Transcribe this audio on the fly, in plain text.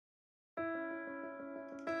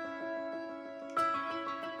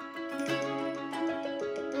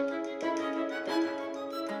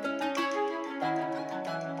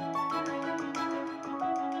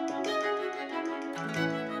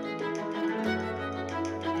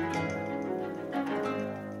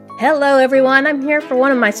Hello everyone, I'm here for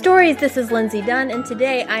one of my stories. This is Lindsay Dunn, and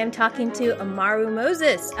today I am talking to Amarú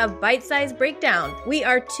Moses of Bite Size Breakdown. We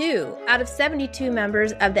are 2 out of 72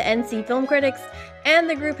 members of the NC Film Critics, and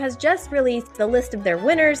the group has just released the list of their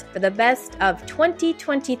winners for the Best of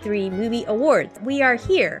 2023 Movie Awards. We are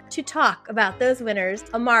here to talk about those winners.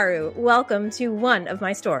 Amarú, welcome to one of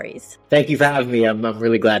my stories. Thank you for having me. I'm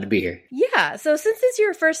really glad to be here. Yeah, so since it's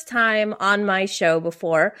your first time on my show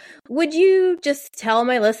before, would you just tell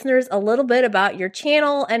my listeners a little bit about your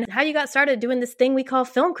channel and how you got started doing this thing we call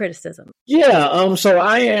film criticism? Yeah, so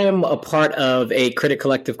I am a part of a critic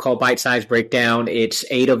collective called Bite Size Breakdown. It's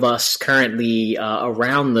 8 of us currently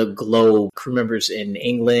around the globe, crew members in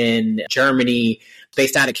England, Germany,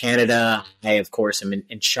 based out of Canada. I, of course, am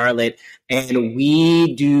in Charlotte. And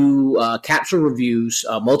we do capsule reviews,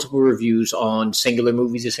 multiple reviews on singular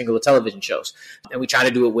movies or singular television shows. And we try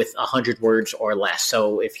to do it with 100 words or less.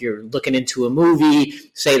 So if you're looking into a movie,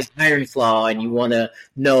 say The Iron Claw, and you want to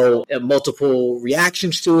know multiple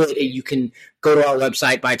reactions to it, you can go to our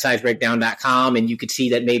website, bitesizebreakdown.com, and you could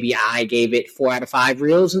see that maybe I gave it 4 out of 5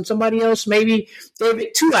 reels and somebody else maybe gave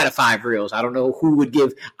it 2 out of 5 reels. I don't know who would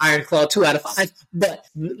give Iron Claw 2 out of 5, but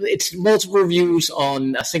it's multiple reviews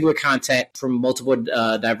on singular content from multiple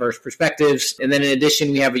diverse perspectives. And then in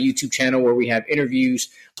addition, we have a YouTube channel where we have interviews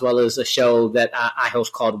as well as a show that I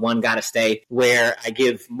host called One Gotta Stay, where I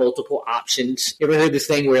give multiple options. You ever heard this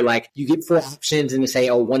thing where like you get 4 options and they say,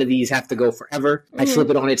 oh, one of these have to go forever? I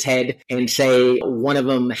flip it on its head and say one of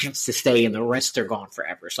them has to stay and the rest are gone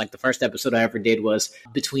forever. So like the first episode I ever did was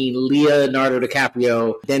between Leonardo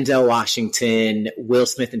DiCaprio, Denzel Washington, Will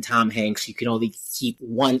Smith, and Tom Hanks. You can only keep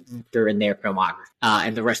one actor in their filmography,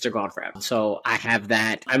 and the rest are gone forever. So I have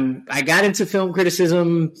that. I got into film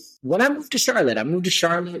criticism when I moved to Charlotte. I moved to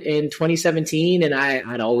Charlotte in 2017, and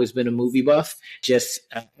I'd always been a movie buff. Just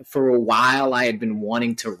for a while, I had been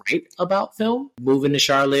wanting to write about film. Moving to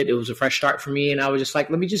Charlotte, it was a fresh start for me, and I was just like,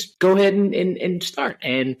 let me just go ahead and start.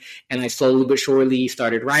 And I slowly but surely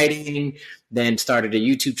started writing, then started a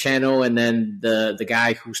YouTube channel, and then the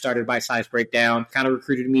guy who started Bite Size Breakdown kind of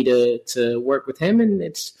recruited me to work with him, and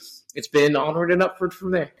it's been onward and upward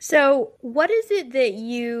from there. So what is it that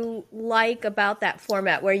you like about that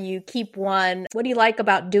format where you keep one? What do you like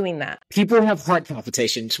about doing that? People have heart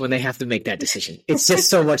palpitations when they have to make that decision. It's just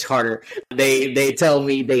so much harder. They tell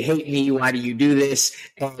me they hate me. Why do you do this?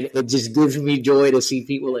 And it just gives me joy to see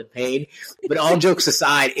people in pain. But all jokes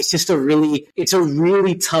aside, it's a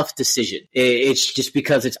really tough decision. It's just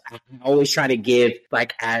because I always try to give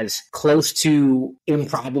like as close to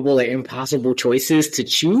improbable or impossible choices to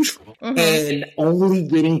choose. And only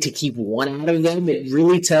getting to keep one out of them, it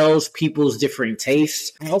really tells people's different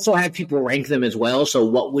tastes. I also have people rank them as well. So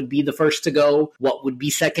what would be the first to go? What would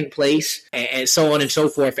be second place? And so on and so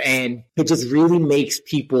forth. And it just really makes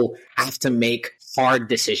people have to make hard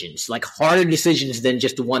decisions, like harder decisions than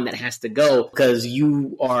just the one that has to go, because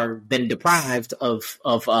you are then deprived of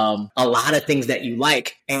a lot of things that you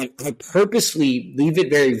like. And I purposely leave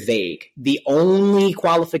it very vague. The only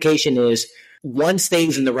qualification is one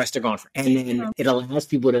stays and the rest are gone. And then it allows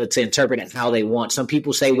people to interpret it how they want. Some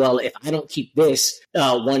people say, well, if I don't keep this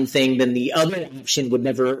one thing, then the other option would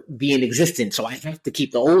never be in existence. So I have to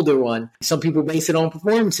keep the older one. Some people base it on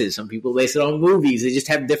performances. Some people base it on movies. They just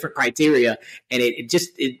have different criteria. And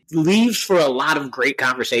it leaves for a lot of great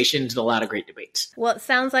conversations and a lot of great debates. Well, it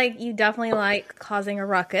sounds like you definitely like causing a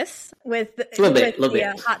ruckus with a little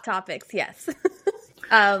bit. Hot topics. Yes.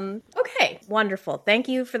 Okay, wonderful. Thank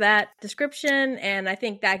you for that description. And I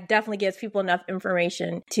think that definitely gives people enough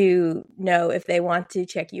information to know if they want to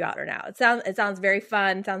check you out or not. It sounds very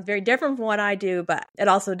fun. Sounds very different from what I do, but it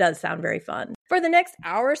also does sound very fun. For the next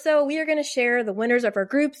hour or so, we are going to share the winners of our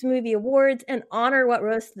group's movie awards and honor what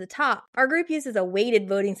rose to the top. Our group uses a weighted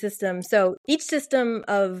voting system, so each system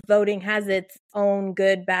of voting has its own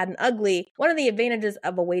good, bad, and ugly. One of the advantages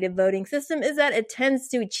of a weighted voting system is that it tends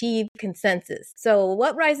to achieve consensus. So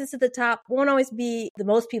what rises to the top won't always be the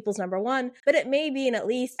most people's number 1, but it may be in at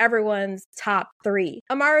least everyone's top 3.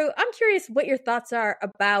 Amarú, I'm curious what your thoughts are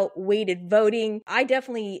about weighted voting. I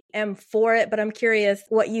definitely am for it, but I'm curious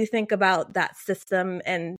what you think about that system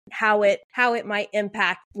and how it might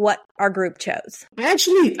impact what our group chose. I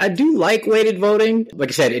do like weighted voting. Like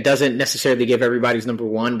I said, it doesn't necessarily give everybody's number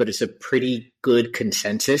 1, but it's a pretty good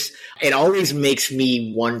consensus. It always makes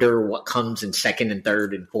me wonder what comes in second and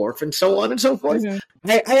third and fourth and so on and so forth. Mm-hmm.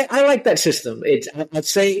 I like that system. I'd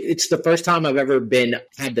say it's the first time I've ever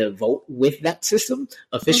had to vote with that system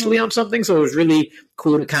officially on something. So it was really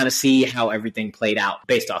cool to kind of see how everything played out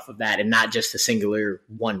based off of that and not just a singular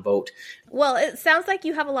one vote. Well, it sounds like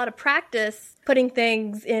you have a lot of practice putting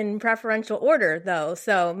things in preferential order, though.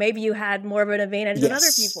 So maybe you had more of an advantage than other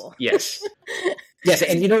people. Yes. Yes,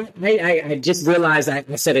 and I just realized I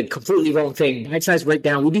said a completely wrong thing. Bite size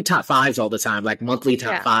breakdown, we do top fives all the time, like monthly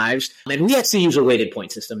top fives. And we actually use a weighted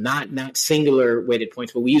point system, not singular weighted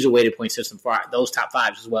points, but we use a weighted point system for those top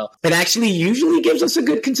fives as well. It actually usually gives us a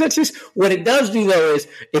good consensus. What it does do, though, is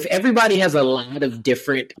if everybody has a lot of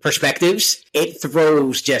different perspectives, it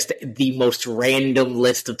throws just the most random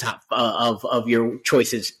list of top of your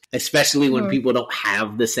choices, especially when people don't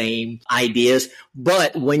have the same ideas.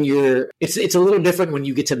 But when it's a little different when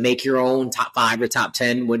you get to make your own top 5 or top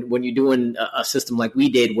 10. When you're doing a system like we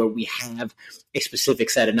did, where we have a specific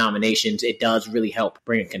set of nominations, it does really help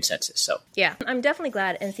bring a consensus. So yeah, I'm definitely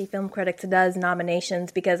glad NC Film Critics does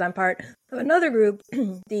nominations, because I'm part of another group,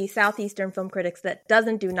 the Southeastern Film Critics, that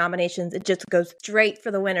doesn't do nominations. It just goes straight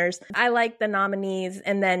for the winners. I like the nominees,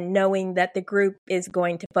 and then knowing that the group is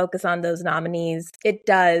going to focus on those nominees, it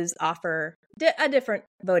does offer a different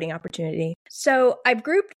voting opportunity. So I've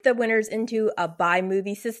grouped the winners into a by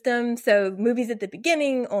movie system. So movies at the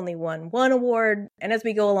beginning only won one award. And as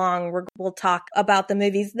we go along, we'll talk about the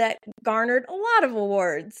movies that garnered a lot of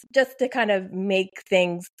awards, just to kind of make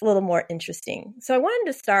things a little more interesting. So I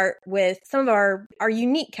wanted to start with some of our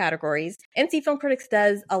unique categories. NC Film Critics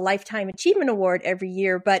does a Lifetime Achievement Award every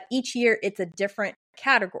year, but each year it's a different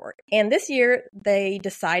category. And this year they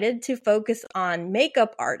decided to focus on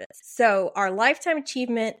makeup artists. So our Lifetime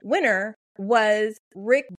Achievement winner was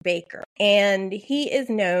Rick Baker, and he is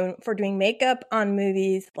known for doing makeup on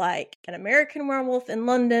movies like An American Werewolf in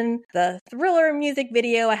London, the Thriller music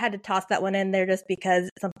video. I had to toss that one in there just because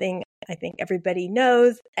it's something I think everybody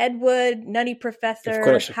knows. Ed Wood, Nutty Professor, of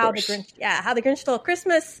course. How the Grinch Stole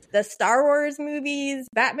Christmas, the Star Wars movies,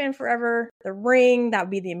 Batman Forever, The Ring, that would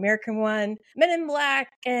be the American one, Men in Black,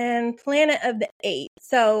 and Planet of the Apes.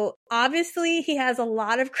 So obviously he has a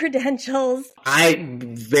lot of credentials.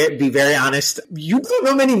 Be very honest, you don't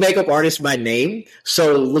know many makeup artists by name.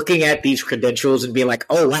 So looking at these credentials and being like,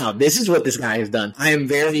 oh wow, this is what this guy has done, I am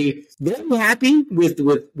very, very happy with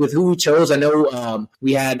who we chose. I know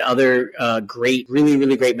we had other great, really,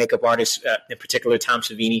 really great makeup artists, in particular Tom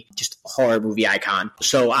Savini, just a horror movie icon.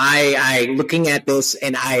 So I looking at this,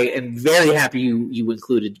 and I am very happy you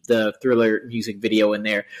included the Thriller music video in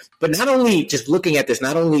there. But not only just looking at this,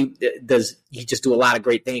 not only does he just do a lot of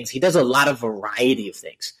great things, he does a lot of variety of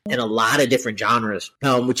things and a lot of different genres,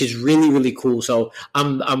 which is really, really cool. So I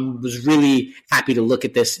was really happy to look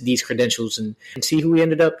at these credentials and see who we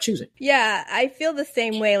ended up choosing. Yeah, I feel the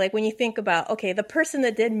same way. Like when you think about, okay, the person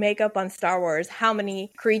that did makeup on Star Wars, how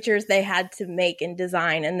many creatures they had to make and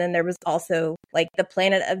design. And then there was also like the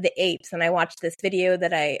Planet of the Apes. And I watched this video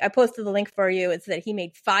that I posted the link for you. It's that he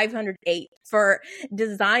made 500 apes for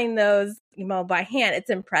design those, by hand. It's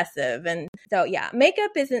impressive. And so, yeah,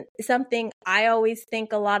 makeup isn't something I always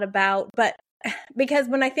think a lot about, but because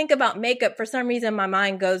when I think about makeup, for some reason, my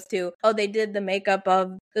mind goes to, oh, they did the makeup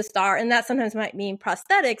of the star. And that sometimes might mean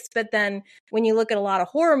prosthetics. But then when you look at a lot of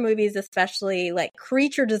horror movies, especially, like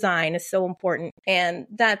creature design is so important. And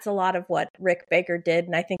that's a lot of what Rick Baker did.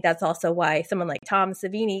 And I think that's also why someone like Tom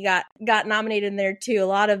Savini got nominated in there too. A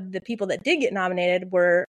lot of the people that did get nominated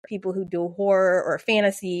were people who do horror or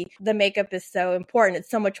fantasy. The makeup is so important.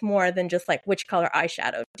 It's so much more than just like, which color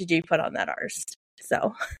eyeshadow did you put on that artist?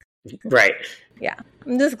 So... Right. Yeah,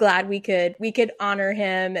 I'm just glad we could honor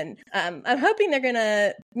him, and I'm hoping they're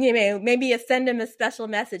gonna, maybe send him a special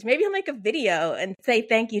message. Maybe he'll make a video and say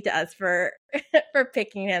thank you to us for for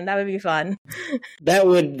picking him. That would be fun. That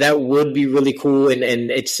would be really cool, and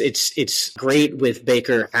it's great with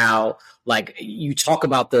Baker how, like, you talk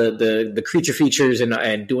about the creature features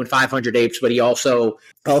and doing 500 apes, but he also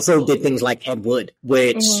did things like Ed Wood,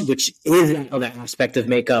 which is another aspect of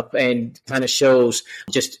makeup and kind of shows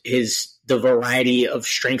just the variety of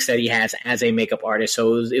strengths that he has as a makeup artist.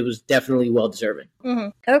 So it was definitely well deserving. Mm-hmm.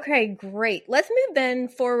 Okay, great. Let's move then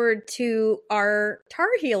forward to our Tar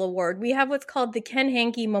Heel Award. We have what's called the Ken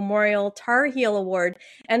Hankey Memorial Tar Heel Award,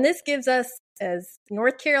 and this gives us, as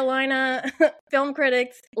North Carolina film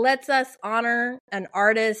critics, lets us honor an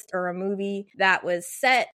artist or a movie that was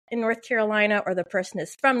set in North Carolina, or the person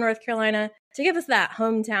is from North Carolina, to give us that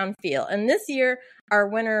hometown feel. And this year, our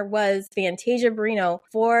winner was Fantasia Barrino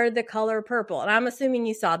for The Color Purple. And I'm assuming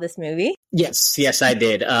you saw this movie. Yes, I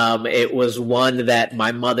did. It was one that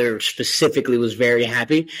my mother specifically was very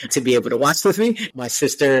happy to be able to watch with me. My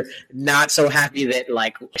sister, not so happy that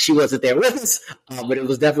like she wasn't there with us, but it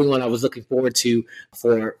was definitely one I was looking forward to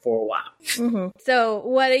for a while. Mm-hmm. So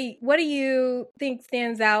what do you think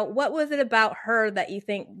stands out? What was it about her that you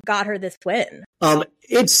think got her this win?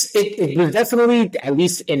 It was definitely, at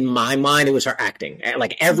least in my mind, it was her acting.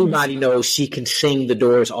 Like everybody knows she can sing the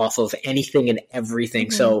Doors off of anything and everything.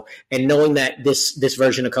 Mm-hmm. So, and knowing that this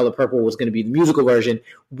version of Color Purple was going to be the musical version,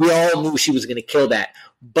 we all knew she was going to kill that.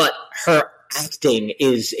 But her acting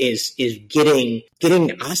is getting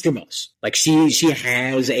Oscar buzz. Like she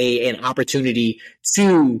has an opportunity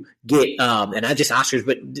to get and not just Oscars,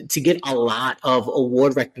 but to get a lot of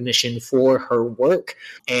award recognition for her work.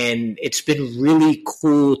 And it's been really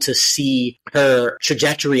cool to see her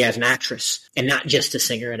trajectory as an actress and not just a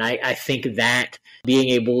singer. And I think that being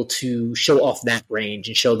able to show off that range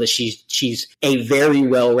and show that she's a very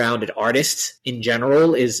well-rounded artist in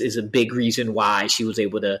general is a big reason why she was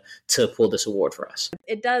able to pull this award for us.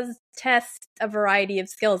 It does test a variety of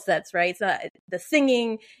skill sets, right? So the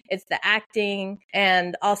singing, it's the acting,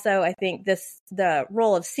 and also I think the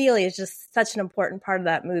role of Celie is just such an important part of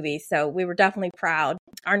that movie. So we were definitely proud.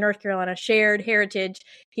 Our North Carolina shared heritage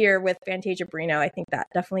here with Fantasia Barrino. I think that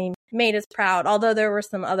definitely made us proud, although there were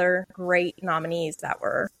some other great nominees that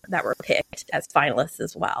were picked as finalists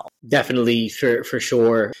as well. Definitely, for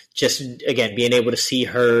sure. Just, again, being able to see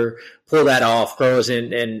her pull that off, grow as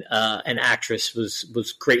an actress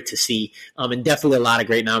was great to see. And definitely a lot of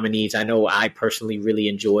great nominees. I know I personally really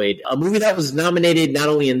enjoyed a movie that was nominated not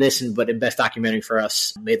only in this, but in Best Documentary for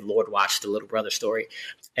us, Made the Lord Watch the Little Brother Story.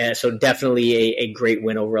 So definitely a great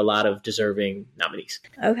win over a lot of deserving nominees.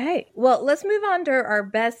 Okay. Well, let's move on to our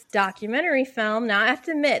Best Documentary Film. Now, I have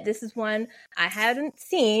to admit, this is one I hadn't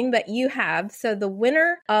seen, but you have. So the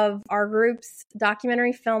winner of our group's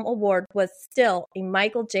Documentary Film Award was still a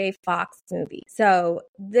Michael J. Fox movie. So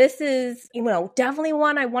this is, definitely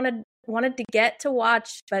one I wanted to get to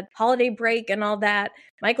watch, but holiday break and all that.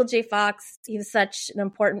 Michael J. Fox, he was such an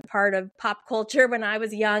important part of pop culture when I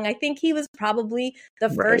was young. I think he was probably the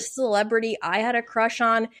first celebrity I had a crush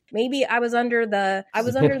on. Maybe I was under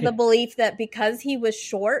the belief that because he was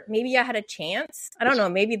short, maybe I had a chance. I don't know.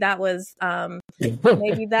 Maybe that was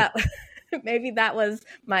maybe that was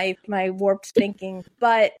my warped thinking.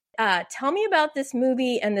 But tell me about this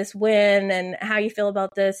movie and this win and how you feel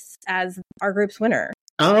about this as our group's winner.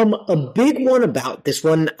 A big one about this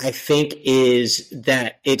one, I think, is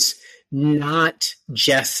that it's not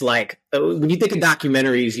just like, when you think of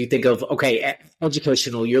documentaries, you think of, okay,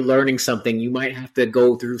 educational, you're learning something. You might have to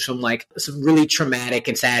go through some really traumatic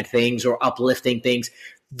and sad things or uplifting things.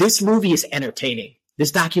 This movie is entertaining.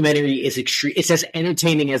 This documentary is extreme. It's as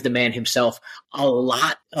entertaining as the man himself. A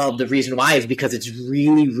lot of the reason why is because it's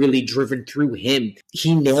really, really driven through him.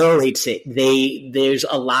 He narrates it. There's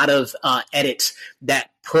a lot of edits that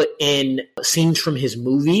put in scenes from his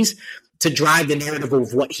movies to drive the narrative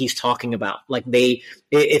of what he's talking about. Like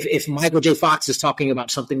if Michael J. Fox is talking about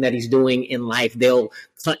something that he's doing in life, they'll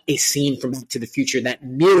cut a scene from Back to the Future that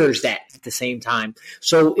mirrors that at the same time.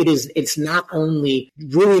 So it's not only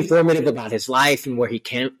really informative about his life and where he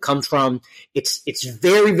comes from. It's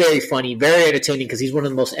very, very funny, very entertaining because he's one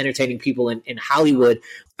of the most entertaining people in Hollywood.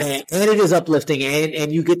 And it is uplifting,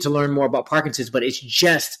 and you get to learn more about Parkinson's, but it's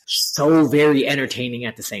just so very entertaining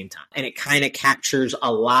at the same time. And it kind of captures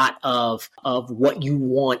a lot of what you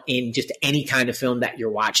want in just any kind of film that you're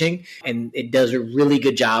watching. And it does a really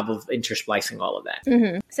good job of intersplicing all of that.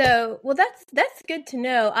 Mm-hmm. So, well, that's good to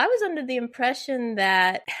know. I was under the impression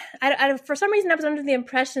that, for some reason, I was under the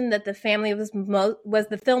impression that the family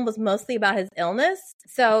the film was mostly about his illness.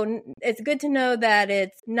 So it's good to know that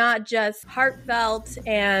it's not just heartfelt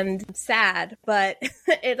and sad, but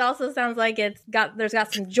it also sounds like there's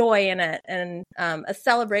got some joy in it and a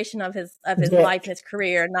celebration of his life and his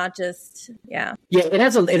career, not just it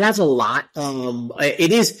has a lot.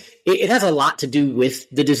 It has a lot to do with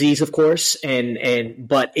the disease, of course,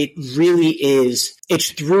 but it really is.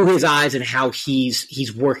 It's through his eyes and how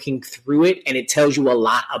he's working through it, and it tells you a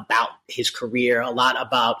lot about his career, a lot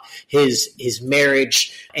about his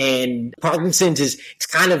marriage. And Parkinson's it's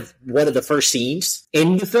kind of one of the first scenes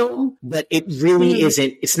in the film, but it really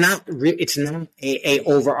isn't. It's not a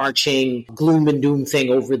overarching gloom and doom thing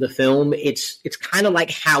over the film. It's kind of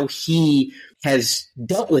like how he has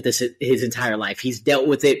dealt with this his entire life. He's dealt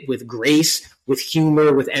with it with grace, with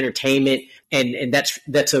humor, with entertainment, and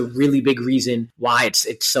that's a really big reason why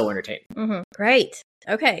it's so entertaining. Mm-hmm. Great.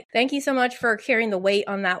 Okay. Thank you so much for carrying the weight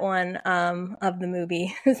on that one of the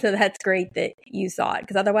movie. So that's great that you saw it,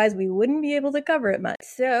 because otherwise we wouldn't be able to cover it much.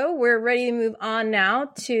 So we're ready to move on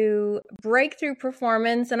now to breakthrough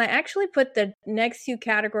performance. And I actually put the next two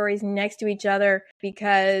categories next to each other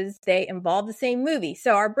because they involve the same movie.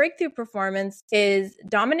 So our breakthrough performance is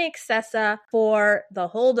Dominic Sessa for The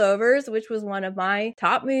Holdovers, which was one of my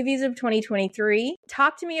top movies of 2023.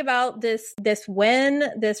 Talk to me about this win,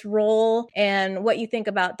 this role, and what you think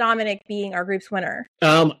about Dominic being our group's winner.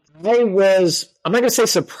 I'm not going to say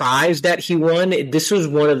surprised that he won. This was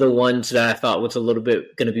one of the ones that I thought was a little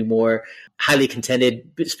bit going to be more highly contended,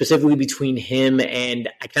 specifically between him and,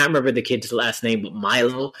 I can't remember the kid's last name, but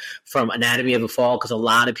Milo from Anatomy of a Fall, because a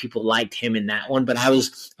lot of people liked him in that one. But I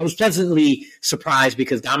was pleasantly surprised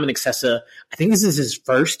because Dominic Sessa, I think this is his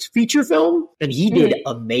first feature film, and he did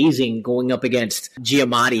amazing going up against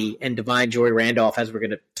Giamatti and Divine Joy Randolph, as we're going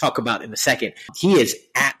to talk about in a second. He is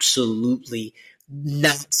absolutely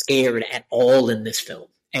not scared at all in this film,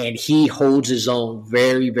 and he holds his own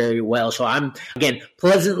very, very well. So I'm, again,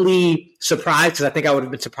 pleasantly surprised, because I think I would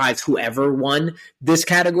have been surprised whoever won this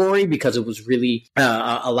category, because it was really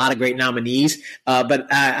a lot of great nominees. But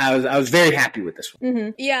I was very happy with this one. Mm-hmm.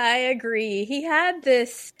 Yeah, I agree. He had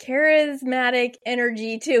this charismatic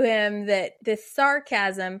energy to him, that this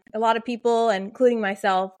sarcasm. A lot of people, including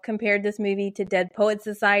myself, compared this movie to Dead Poets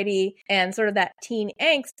Society and sort of that teen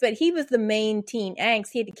angst, but he was the main teen angst.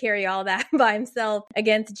 He had to carry all that by himself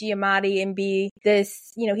against Giamatti and be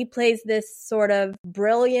this, he plays this sort of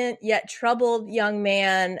brilliant yet troubled young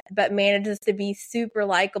man, but manages to be super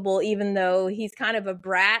likable, even though he's kind of a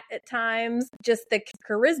brat at times. Just the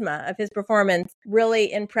charisma of his performance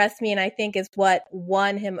really impressed me, and I think is what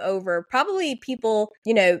won him over. Probably people,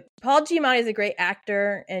 Paul Giamatti is a great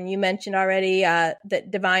actor, and you mentioned already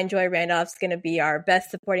that Divine Joy Randolph's going to be our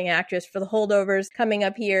best supporting actress for The Holdovers coming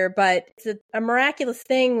up here, but it's a miraculous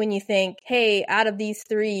thing when you think, hey, out of these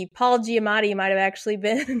three, Paul Giamatti might have actually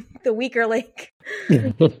been the weaker link.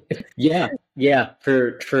 Yeah,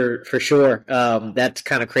 for sure. That's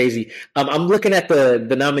kind of crazy. I'm looking at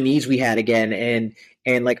the nominees we had again,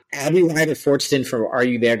 and like Abby Ryder Fortston for Are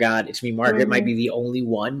You There, God? It's Me, Margaret might be the only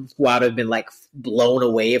one who I would have been like blown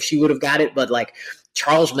away if she would have got it, but like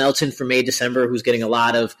Charles Melton for May December, who's getting a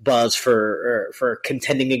lot of buzz for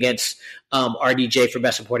contending against RDJ for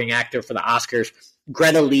Best Supporting Actor for the Oscars.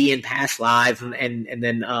 Greta Lee in Past Lives, and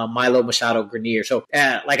then Milo Machado Grenier. So,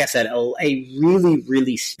 like I said, a really,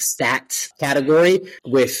 really stacked category,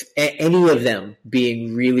 with any of them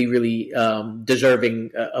being really, really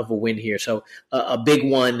deserving of a win here. So, a big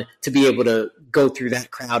one to be able to go through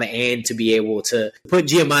that crowd and to be able to put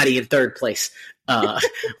Giamatti in third place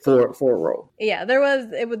for a role. Yeah, there was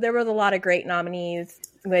a lot of great nominees,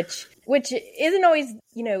 which isn't always,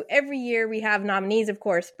 every year we have nominees, of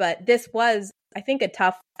course, but this was, I think, a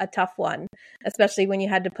tough one, especially when you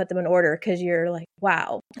had to put them in order, because you're like,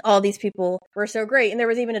 wow, all these people were so great. And there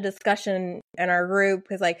was even a discussion in our group,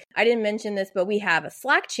 because like, I didn't mention this, but we have a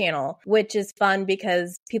Slack channel, which is fun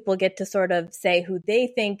because people get to sort of say who they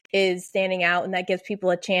think is standing out, and that gives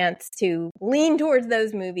people a chance to lean towards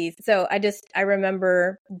those movies. So I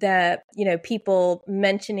remember that, people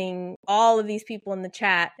mentioning all of these people in the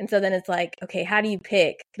chat. And so then it's like, okay, how do you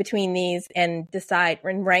pick between these and decide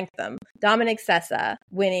and rank them? Dominic Sessa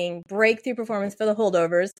winning breakthrough performance for The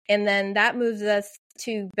Holdovers. And then that moves us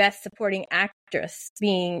to Best Supporting Actress,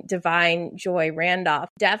 being Divine Joy Randolph.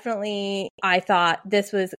 Definitely, I thought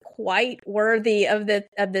this was quite worthy of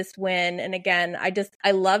this win. And again,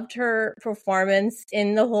 I loved her performance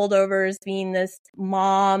in The Holdovers, being this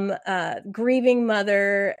mom, grieving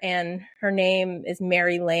mother, and her name is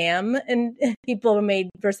Mary Lamb. And people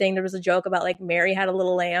were saying there was a joke about like Mary had a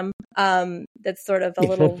little lamb. That's sort of a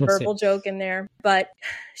little verbal joke in there, but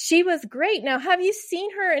she was great. Now, have you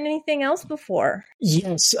seen her in anything else before?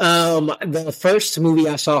 Yes. The first movie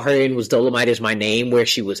I saw her in was Dolomite Is My Name, where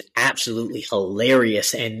she was absolutely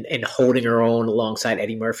hilarious and holding her own alongside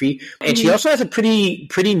Eddie Murphy. And she also has a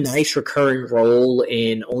pretty nice recurring role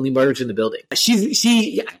in Only Murders in the Building.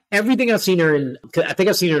 She everything I've seen her in, I think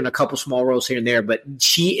I've seen her in a couple small roles here and there, but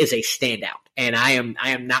she is a standout. And I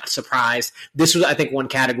am not surprised. This was, I think, one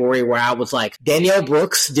category where I was like, Danielle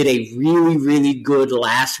Brooks did a really, really good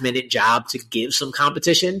last-minute job to give some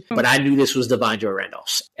competition, but I knew this was Divine Joy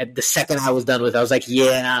Randolph's. At the second I was done with it, I was like,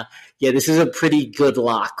 yeah, this is a pretty good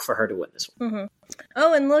lock for her to win this one. Mm-hmm.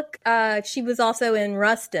 Oh, and look, she was also in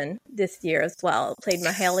Rustin this year as well. Played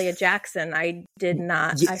Mahalia Jackson. I did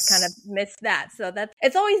not. Yes. I kind of missed that. So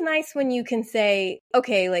it's always nice when you can say,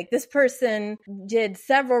 okay, like this person did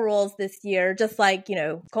several roles this year, just like,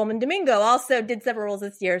 Coleman Domingo also did several roles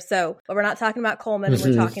this year. So, but we're not talking about Coleman.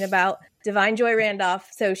 We're talking about Divine Joy Randolph.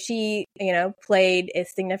 So she, played a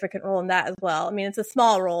significant role in that as well. I mean, it's a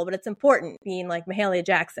small role, but it's important being like Mahalia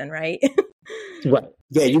Jackson, right? Right.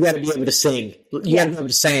 Yeah, you got to be able to sing. You got to be able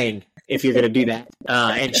to sing if you're going to do that.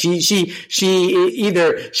 And she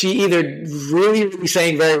either really, really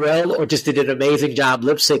sang very well or just did an amazing job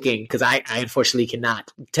lip syncing, because I unfortunately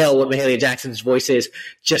cannot tell what Mahalia Jackson's voice is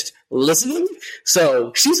just listening.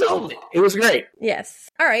 So she's on it. It was great. Yes.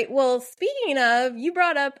 All right. Well, speaking of, you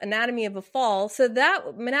brought up Anatomy of a Fall. So that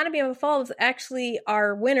Anatomy of a Fall was actually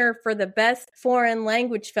our winner for the best foreign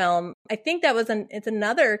language film. I think that was it's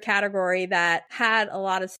another category that had a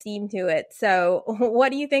lot of steam to it. So what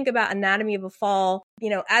do you think about Anatomy of a Fall,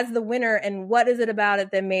 as the winner, and what is it about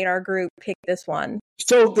it that made our group pick this one?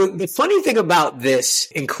 So the funny thing about this,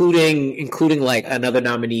 including like another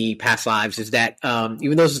nominee, Past Lives, is that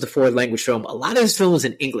even though this is the foreign language film, a lot of this film was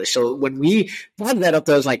in English. So when we brought that up,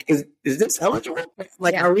 I was like, is this eligible?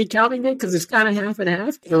 Like, Are we counting it? Because it's kind of half and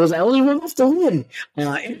half. It was eligible enough to win.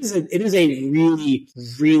 It is a really,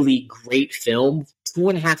 really great film.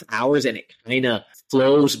 2.5 hours, and it kind of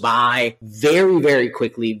flows by very, very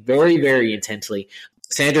quickly, very, very intensely.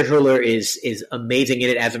 Sandra Hüller is amazing in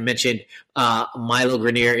it. As I mentioned, Milo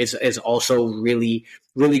Grenier is also really,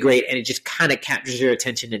 really great, and it just kind of captures your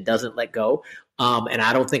attention and doesn't let go. And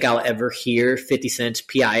I don't think I'll ever hear 50 Cent's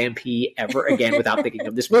PIMP ever again without thinking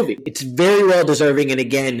of this movie. It's very well deserving. And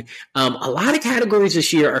again, a lot of categories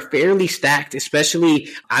this year are fairly stacked, especially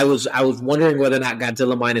I was wondering whether or not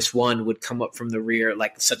Godzilla Minus One would come up from the rear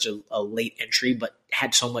like such a late entry, but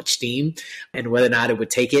had so much steam, and whether or not it would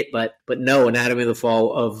take it. But no, Anatomy of the Fall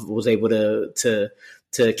was able to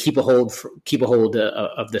keep a hold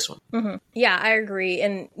of this one. Mm-hmm. Yeah, I agree.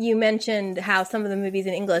 And you mentioned how some of the movies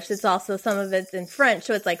in English, it's also some of it's in French.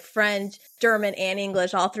 So it's like French, German, and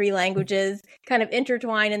English, all three languages kind of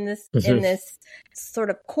intertwine in this sort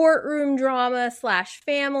of courtroom drama /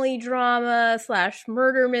 family drama /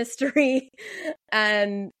 murder mystery.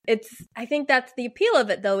 And I think that's the appeal of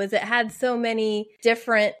it, though, is it had so many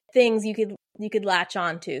different things you could latch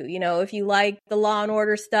on to. If you like the Law and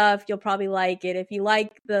Order stuff, you'll probably like it. If you like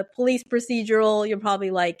the police procedural, you'll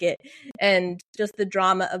probably like it. And just the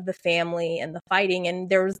drama of the family and the fighting. And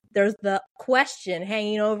there's the question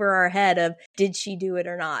hanging over our head of, did she do it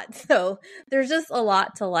or not? So there's just a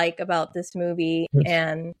lot to like about this movie.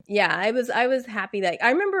 And yeah, I was happy that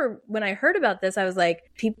I remember when I heard about this, I was like,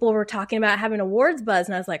 people were talking about having awards buzz.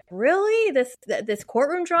 And I was like, really? This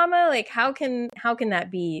courtroom drama? Like, how can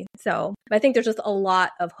that be? So I think there's just a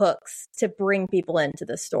lot of hooks to bring people into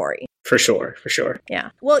the story. For sure. Yeah.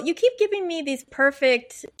 Well, you keep giving me these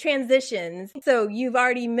perfect transitions. So you've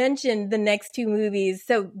already mentioned the next two movies.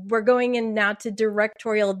 So we're going in now to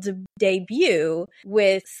directorial debut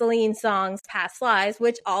with Celine Song's Past Lives,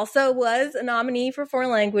 which also was a nominee for foreign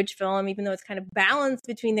language film, even though it's kind of balanced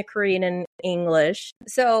between the Korean and English.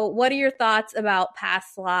 So what are your thoughts about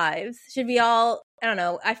Past Lives? Should we all, I don't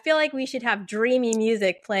know, I feel like we should have dreamy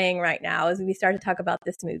music playing right now as we start to talk about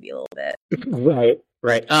this movie a little bit.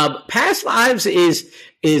 Right. Past Lives is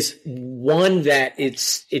one that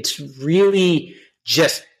it's really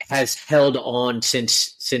just has held on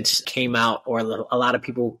since it came out, or a lot of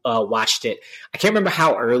people watched it. I can't remember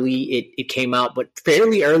how early it came out, but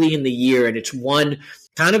fairly early in the year, and it's one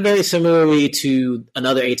kind of very similarly to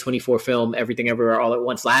another A24 film, Everything Everywhere All at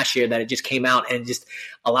Once, last year, that it just came out, and just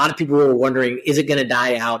a lot of people were wondering, is it going to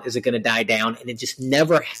die out? Is it going to die down? And it just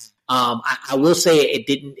never has. I will say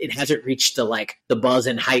it hasn't reached the buzz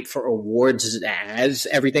and hype for awards as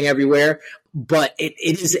Everything Everywhere, but it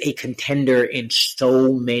is a contender in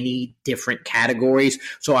so many different categories.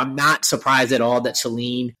 So I'm not surprised at all that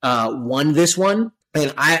Celine won this one.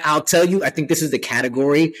 And I'll tell you, I think this is the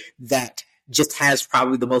category that just has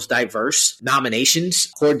probably the most diverse nominations.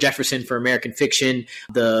 Cord Jefferson for American Fiction,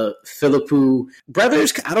 the Philippou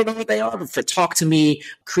brothers, I don't know what they are, but for Talk to Me,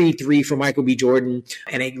 Creed 3 for Michael B. Jordan,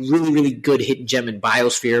 and a really, really good hidden gem in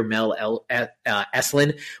Biosphere, Mel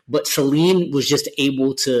Eslin. But Celine was just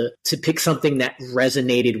able to pick something that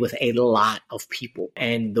resonated with a lot of people,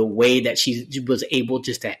 and the way that she was able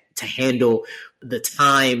just to handle the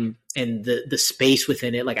time and the space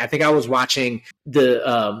within it. Like, I think I was watching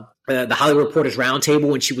the Hollywood Reporters Roundtable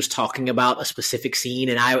when she was talking about a specific scene,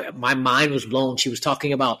 and my mind was blown. She was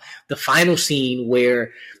talking about the final scene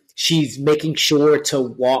where she's making sure to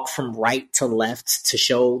walk from right to left to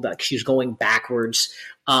show that she's going backwards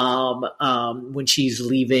when she's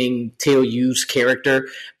leaving Teo Yu's character,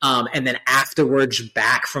 and then afterwards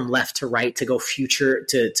back from left to right to go future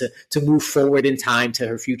to move forward in time to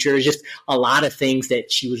her future. It's just a lot of things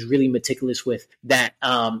that she was really meticulous with. That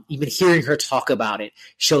even hearing her talk about it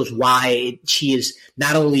shows why she is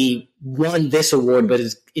not only won this award, but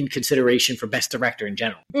is in consideration for Best Director in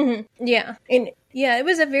general. Mm-hmm. Yeah. And yeah, it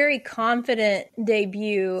was a very confident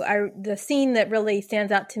debut. The scene that really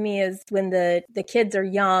stands out to me is when the kids are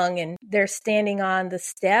young and they're standing on the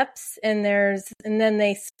steps and then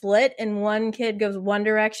they split and one kid goes one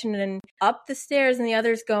direction and up the stairs and the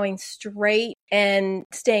other's going straight and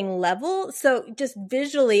staying level. So just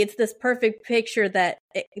visually, it's this perfect picture that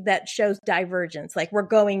shows divergence. Like we're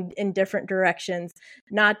going in different directions,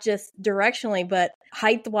 not just directionally, but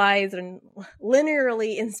height-wise and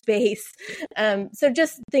linearly in space. So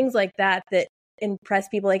just things like that impress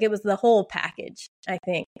people. Like it was the whole package, I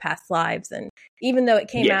think, Past Lives. And even though it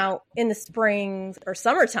came out in the spring or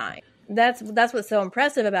summertime, that's what's so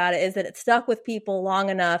impressive about it, is that it stuck with people long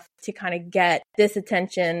enough to kind of get this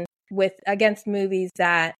attention against movies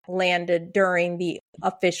that landed during the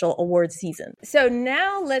official award season. So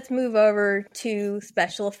now let's move over to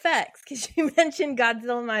special effects, because you mentioned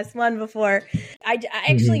Godzilla Minus One before. I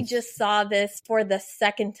actually just saw this for the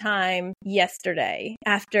second time yesterday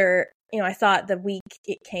after, I saw it the week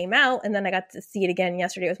it came out, and then I got to see it again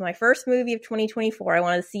yesterday. It was my first movie of 2024. I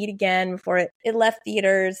wanted to see it again before it left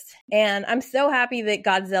theaters. And I'm so happy that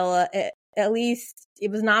Godzilla, at least it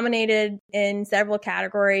was nominated in several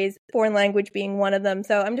categories, foreign language being one of them.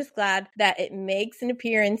 So I'm just glad that it makes an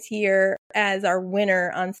appearance here as our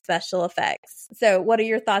winner on special effects. So what are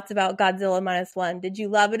your thoughts about Godzilla Minus One? Did you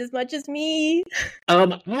love it as much as me? I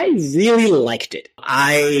really liked it.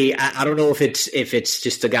 I don't know if it's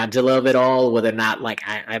just the Godzilla of it all, whether or not like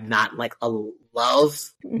I'm not like a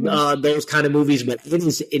love those kind of movies, but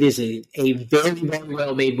it is a very, very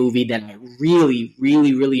well made movie that I really,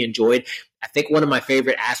 really, really enjoyed. I think one of my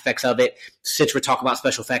favorite aspects of it, since we're talking about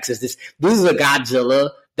special effects, is this is a Godzilla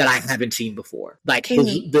that I haven't seen before. Like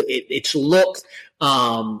its look,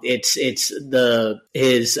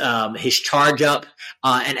 his charge up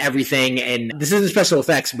and everything. And this isn't special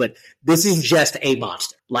effects, but this is just a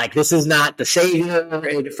monster. Like this is not the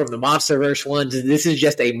savior from the MonsterVerse ones. This is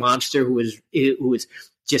just a monster who is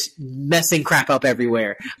just messing crap up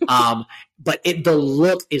everywhere. But the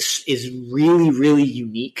look is really, really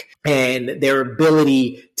unique, and their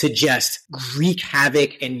ability to just wreak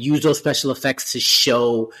havoc and use those special effects to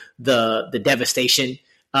show the devastation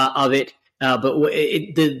of it. But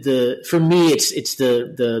for me, it's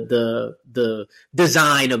the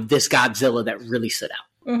design of this Godzilla that really stood out.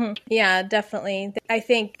 Mm-hmm. Yeah, definitely. I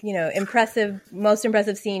think, most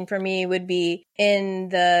impressive scene for me would be in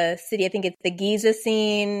the city. I think it's the Giza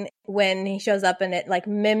scene when he shows up and it like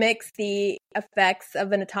mimics the effects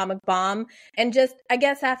of an atomic bomb. And just, I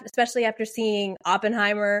guess, especially after seeing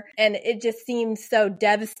Oppenheimer, and it just seems so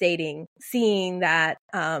devastating seeing that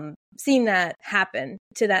happen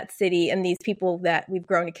to that city and these people that we've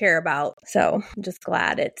grown to care about. So I'm just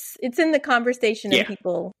glad it's in the conversation and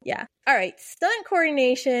people. Yeah. All right. Stunt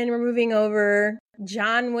coordination. We're moving over.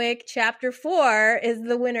 John Wick Chapter 4 is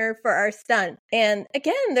the winner for our stunt. And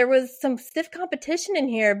again, there was some stiff competition in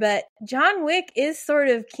here, but John Wick is sort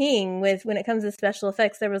of king when it comes to special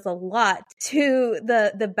effects. There was a lot to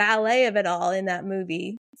the ballet of it all in that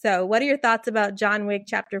movie. So what are your thoughts about John Wick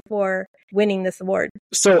Chapter 4 winning this award?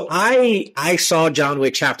 So I saw John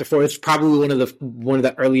Wick Chapter 4. It's probably one of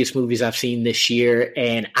the earliest movies I've seen this year,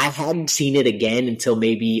 and I hadn't seen it again until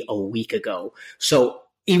maybe a week ago. So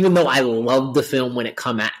even though I loved the film when it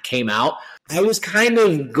came out, I was kind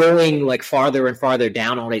of going like farther and farther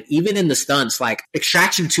down on it. Even in the stunts, like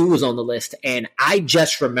Extraction 2 was on the list, and I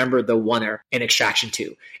just remember the winner in Extraction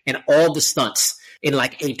 2 and all the stunts in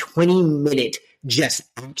like a 20-minute just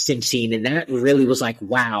action scene, and that really was like,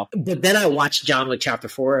 wow. But then I watched John Wick Chapter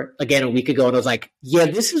 4 again a week ago, and I was like, yeah,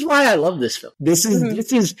 this is why I love this film. This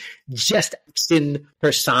is just action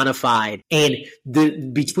personified, and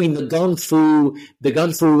between the gung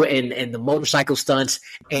fu and the motorcycle stunts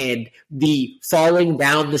and the falling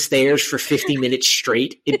down the stairs for 50 minutes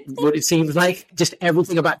straight, what it seems like, just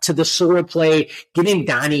everything about to the sword play, getting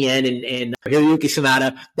Donnie Yen and Hiroyuki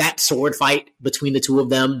Sanada, that sword fight between the two of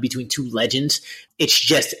them, between two legends. It's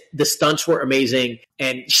just, the stunts were amazing.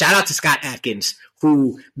 And shout out to Scott Adkins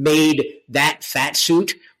who made that fat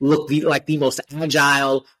suit look like the most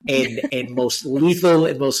agile and most lethal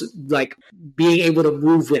and most like being able to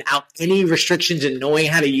move without any restrictions and knowing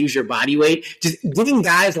how to use your body weight. Just getting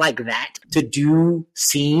guys like that to do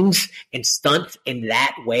scenes and stunts in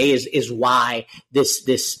that way is why this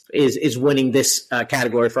is winning this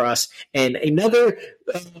category for us. And another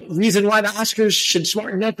reason why the Oscars should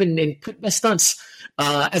smarten up and put best stunts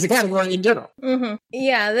as a category in general. Mm-hmm.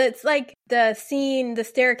 Yeah, that's like the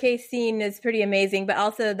staircase scene is pretty amazing, but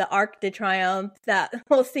also the Arc de Triomphe, that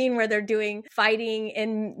whole scene where they're fighting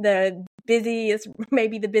in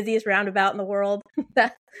maybe the busiest roundabout in the world.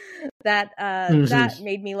 That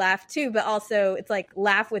made me laugh too, but also it's like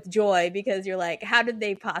laugh with joy because you're like, how did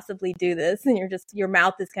they possibly do this? And your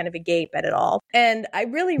mouth is kind of agape at it all. And I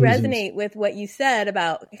really resonate with what you said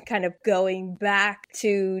about kind of going back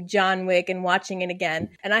to John Wick and watching it again.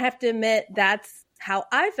 And I have to admit, that's how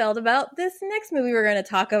I felt about this next movie we're going to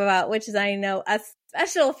talk about, which is, I know, a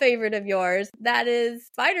special favorite of yours. That is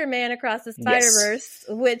Spider-Man Across the Spider-Verse,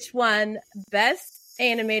 which won Best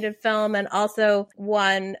Animated Film and also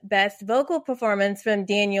won Best Vocal Performance from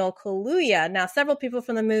Daniel Kaluuya. Now, several people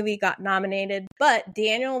from the movie got nominated, but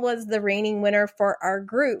Daniel was the reigning winner for our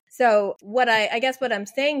group. So I guess what I'm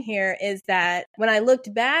saying here is that when I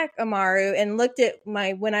looked back, Amaru, and looked at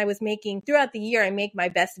when I was making throughout the year, I make my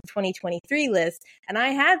best of 2023 list, and I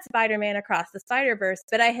had Spider-Man Across the Spider-Verse,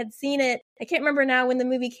 but I had seen it, I can't remember now when the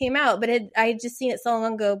movie came out, but I had just seen it so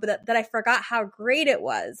long ago, but that I forgot how great it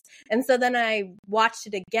was. And so then I watched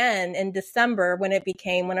it again in December when it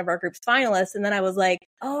became one of our group's finalists. And then I was like,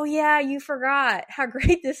 oh yeah, you forgot how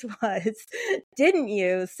great this was, didn't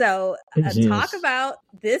you? So talk about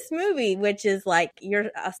this movie, which is like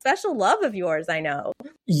a special love of yours, I know.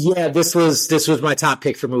 Yeah, this was my top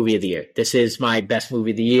pick for movie of the year. This is my best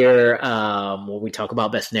movie of the year. When we talk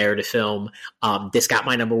about best narrative film, this got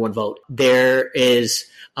my number one vote. There is,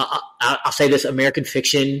 I'll say this, American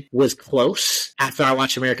Fiction was close after I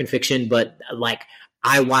watched American Fiction, but like,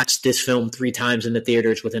 I watched this film 3 times in the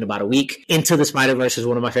theaters within about a week. Into the Spider-Verse is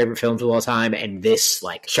one of my favorite films of all time, and this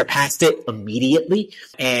like surpassed it immediately.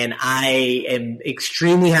 And I am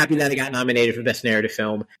extremely happy that it got nominated for Best Narrative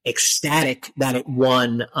Film. Ecstatic that it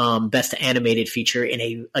won Best Animated Feature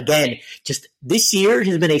again, just this year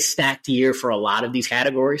has been a stacked year for a lot of these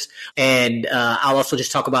categories. And I'll also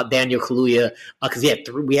just talk about Daniel Kaluuya because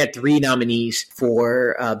we had 3 nominees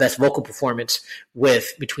for Best Vocal Performance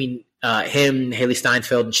between him, Haley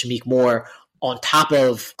Steinfeld, and Shameik Moore, on top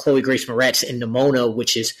of Chloe Grace Moretz in Nimona,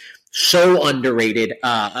 which is so underrated,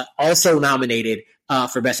 also nominated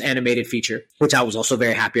for Best Animated Feature, which I was also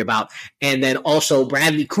very happy about. And then also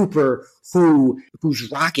Bradley Cooper,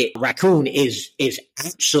 whose Raccoon is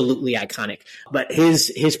absolutely iconic. But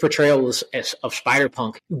his portrayal of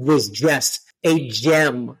Spider-Punk was just a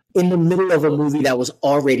gem in the middle of a movie that was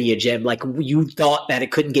already a gem. Like, you thought that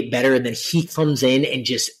it couldn't get better, and then he comes in and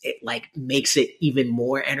just makes it even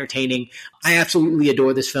more entertaining. I absolutely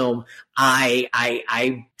adore this film.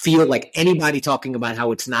 I feel like anybody talking about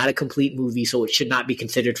how it's not a complete movie, so it should not be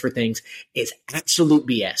considered for things, is absolute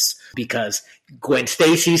BS, because Gwen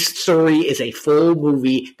Stacy's story is a full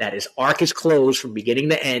movie that his arc is closed from beginning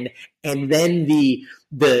to end, and then the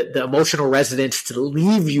emotional resonance to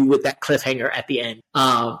leave you with that cliffhanger at the end.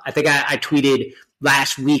 I think I tweeted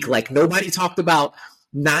last week, like, nobody talked about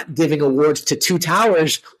not giving awards to Two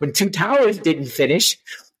Towers when Two Towers didn't finish.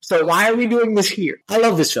 So why are we doing this here? I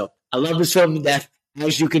love this film. I love this film to death.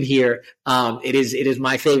 As you can hear, it is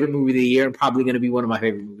my favorite movie of the year and probably going to be one of my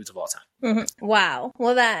favorite movies of all time. Mm-hmm. Wow.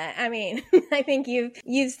 Well, I think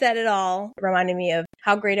you've said it all, reminding me of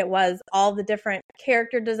how great it was, all the different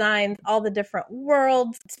character designs, all the different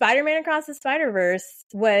worlds. Spider-Man Across the Spider-Verse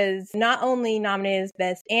was not only nominated as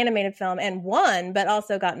Best Animated Film and won, but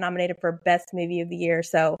also got nominated for Best Movie of the Year.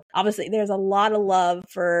 So obviously there's a lot of love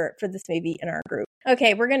for this movie in our group.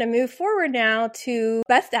 Okay, we're going to move forward now to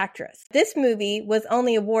Best Actress. This movie was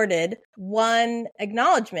only awarded one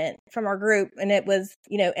acknowledgement from our group, and it was,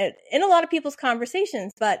 in a lot of people's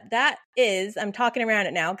conversations, but that is, I'm talking around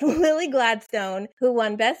it now, Lily Gladstone, who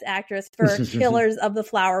won Best Actress for Killers of the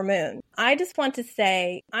Flower Moon. I just want to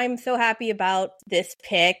say I'm so happy about this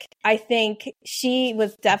pick. I think she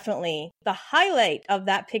was definitely the highlight of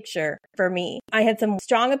that picture for me. I had some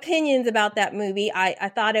strong opinions about that movie.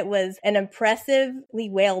 I thought it was an impressively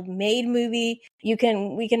well-made movie. we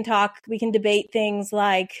can debate things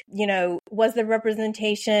like, was the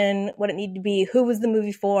representation what it needed to be? Who was the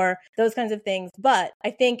movie for? Those kinds of things. But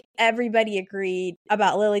I think everybody agreed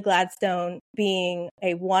about Lily Gladstone being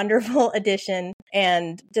a wonderful addition,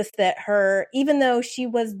 and just that even though she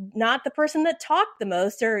was not the person that talked the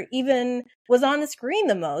most or even was on the screen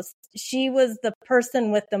the most, she was the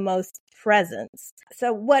person with the most presence.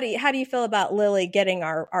 So how do you feel about Lily getting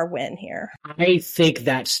our win here? I think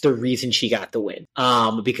that's the reason she got the win.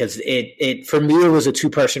 Because it for me, it was a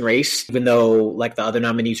 2-person race, even though like the other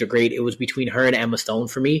nominees are great. It was between her and Emma Stone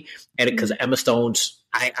for me. And because Emma Stone's,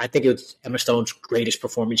 I think it was Emma Stone's greatest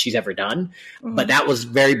performance she's ever done. But that was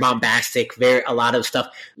very bombastic, a lot of stuff.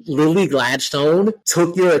 Lily Gladstone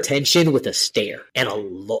took your attention with a stare and a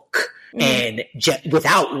look and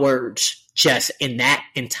without words. Just in that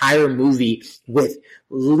entire movie with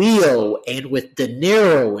Leo and with De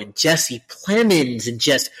Niro and Jesse Plemons and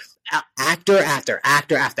just actor after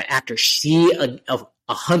actor after actor, she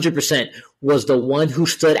 100% was the one who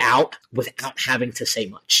stood out without having to say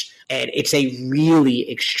much. And it's a really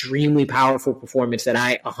extremely powerful performance that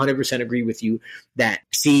I 100% agree with you that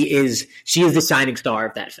she is the shining star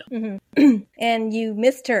of that film. And you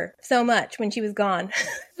missed her so much when she was gone.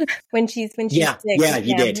 when she's sick. Yeah,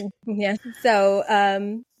 you did. Yeah. So,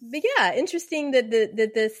 but yeah, interesting that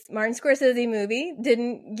this Martin Scorsese movie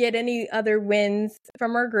didn't get any other wins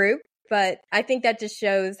from our group. But I think that just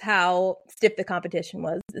shows how stiff the competition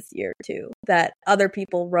was this year, too, that other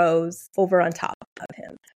people rose over on top of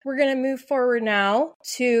him. We're going to move forward now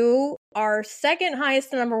to our second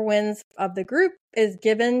highest number of wins of the group is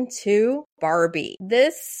given to Barbie.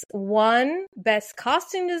 This won Best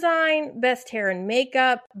Costume Design, Best Hair and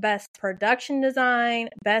Makeup, Best Production Design,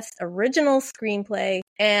 Best Original Screenplay,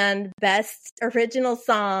 and Best Original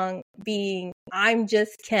Song being I'm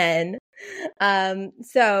Just Ken.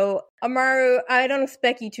 So Amaru, I don't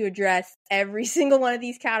expect you to address every single one of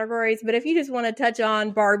these categories, but if you just want to touch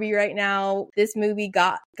on Barbie right now, this movie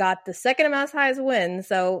got the second amount highest win.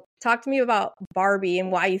 So talk to me about Barbie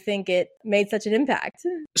and why you think it made such an impact.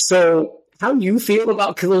 So how you feel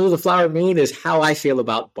about Killers of the Flower Moon is how I feel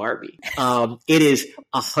about Barbie. It is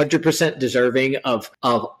 100% deserving of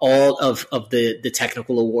all of the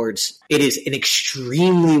technical awards. It is an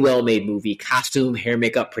extremely well-made movie. Costume, hair,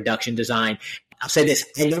 makeup, production design. I'll say this.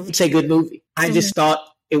 I never say good movie. I just thought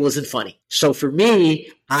it wasn't funny. So for me,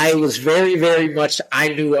 I was very, very much, I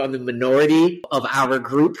knew on the minority of our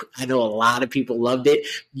group. I know a lot of people loved it.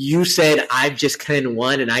 You said I'm Just Ken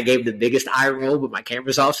won, and I gave the biggest eye roll, but my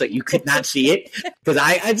camera's off, so you could not see it. Because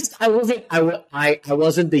I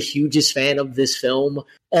wasn't the hugest fan of this film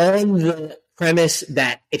on the premise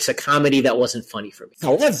that it's a comedy that wasn't funny for me.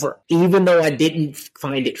 However, even though I didn't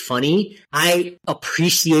find it funny, I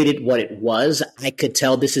appreciated what it was. I could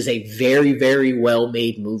tell this is a very, very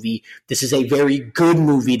well-made movie. This is a very good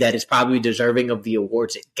movie that is probably deserving of the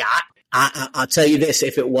awards it got. I'll tell you this,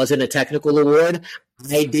 if it wasn't a technical award,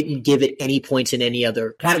 I didn't give it any points in any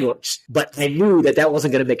other categories. But I knew that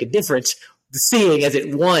wasn't going to make a difference, seeing as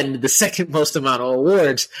it won the second most amount of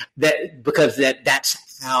awards, because that's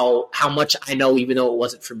how much I know, even though it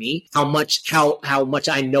wasn't for me, how much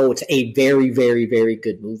I know it's a very, very, very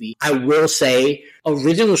good movie. I will say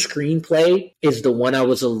original screenplay is the one I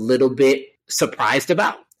was a little bit surprised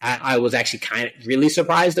about. I was actually kind of really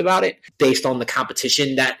surprised about it based on the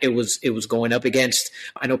competition that it was going up against.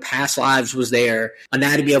 I know Past Lives was there,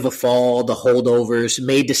 Anatomy of a Fall, The Holdovers,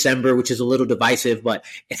 May December, which is a little divisive, but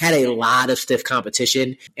it had a lot of stiff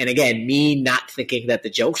competition. And again, me not thinking that the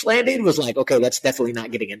jokes landed was like, okay, that's definitely not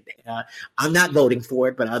getting in. I'm not voting for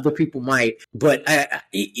it, but other people might. But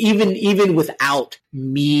even without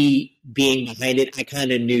me being behind it, I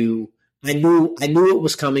kind of knew. I knew it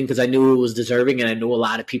was coming because I knew it was deserving, and I knew a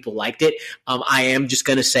lot of people liked it. I am just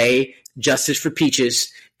going to say Justice for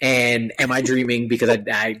Peaches and Am I Dreaming, because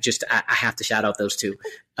I have to shout out those two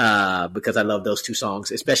because I love those two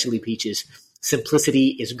songs, especially Peaches.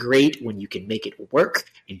 Simplicity is great when you can make it work,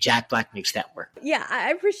 and Jack Black makes that work. Yeah,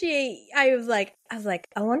 I appreciate. I was like,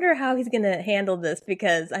 I wonder how he's going to handle this,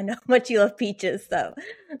 because I know how much you love Peaches, so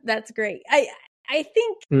that's great. I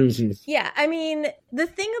think, yeah, I mean, the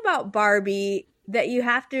thing about Barbie that you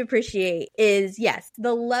have to appreciate is, yes,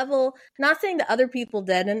 the level, not saying that other people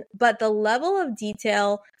didn't, but the level of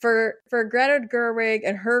detail for Greta Gerwig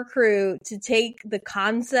and her crew to take the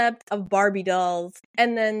concept of Barbie dolls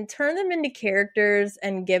and then turn them into characters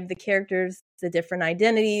and give the characters the different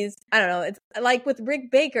identities. I don't know. It's like with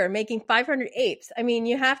Rick Baker making 500 apes. I mean,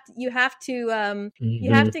 you have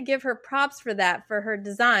to give her props for that, for her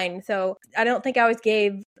design. So I don't think I always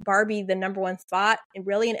gave Barbie the number one spot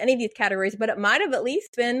really in any of these categories, but it might have at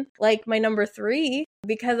least been like my number 3,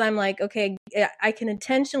 because I'm like, okay, I can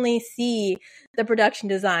intentionally see the production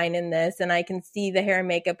design in this, and I can see the hair and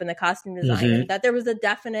makeup and the costume design, and that there was a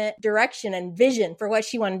definite direction and vision for what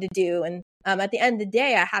she wanted to do. And at the end of the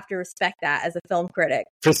day, I have to respect that as a film critic.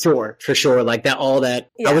 For sure. Like that, all that,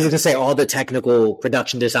 I was going to say all the technical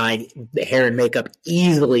production design, the hair and makeup,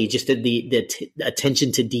 easily just the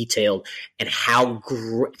attention to detail and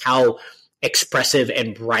how expressive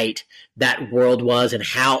and bright that world was, and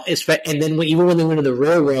and then even when they went into the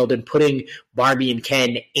real world and putting Barbie and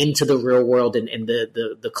Ken into the real world, and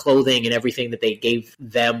the clothing and everything that they gave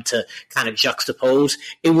them to kind of juxtapose,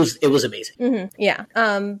 it was amazing. Yeah.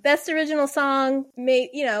 Best original song,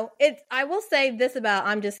 I will say this about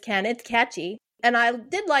I'm Just Ken, it's catchy. And I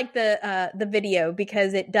did like the video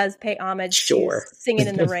because it does pay homage to Singing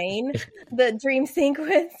in the Rain, the dream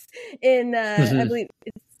sequence in I believe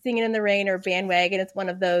it's Singing in the Rain or Bandwagon. It's one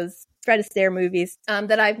of those Fred Astaire movies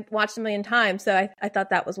that I've watched a million times. So I thought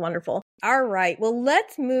that was wonderful. All right. Well,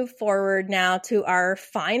 let's move forward now to our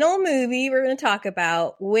final movie we're going to talk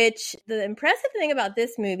about, which the impressive thing about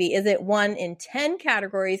this movie is it won in 10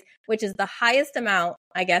 categories, which is the highest amount,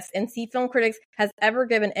 I guess, NC Film Critics has ever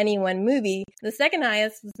given any one movie. The second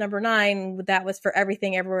highest was number 9. That was for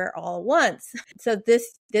Everything Everywhere All at Once. So this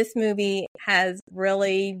movie has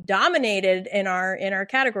really dominated in our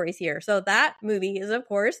categories here. So that movie is, of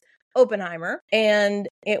course, Oppenheimer, and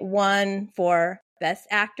it won for Best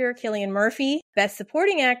Actor, Cillian Murphy, Best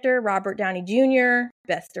Supporting Actor, Robert Downey Jr.,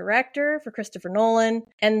 Best Director for Christopher Nolan,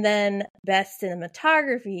 and then Best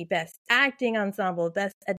Cinematography, Best Acting Ensemble,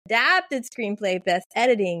 Best Adapted Screenplay, Best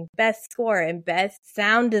Editing, Best Score, and Best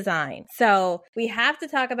Sound Design. So we have to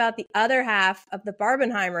talk about the other half of the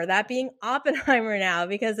Barbenheimer, that being Oppenheimer now,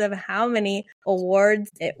 because of how many awards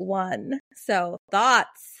it won. So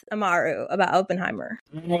thoughts, Amaru, about Oppenheimer?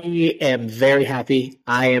 I am very happy.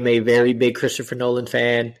 I am a very big Christopher Nolan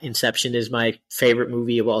fan. Inception is my favorite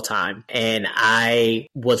movie of all time, and I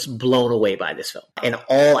was blown away by this film in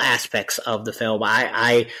all aspects of the film.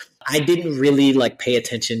 I didn't really pay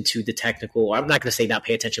attention to the technical. I'm not going to say not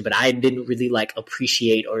pay attention, but I didn't really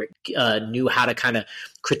appreciate or knew how to kind of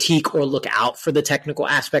critique or look out for the technical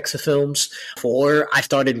aspects of films before I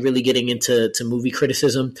started really getting into movie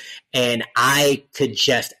criticism. And I could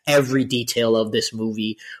just every detail of this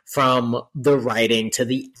movie, from the writing to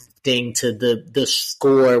the acting to the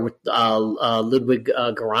score with Ludwig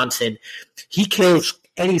Göransson. He kills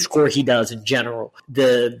any score he does in general.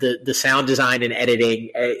 The sound design and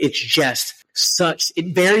editing, it's just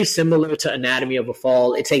very similar to Anatomy of a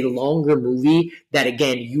Fall. It's a longer movie that,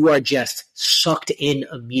 again, you are just sucked in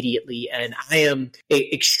immediately. And I am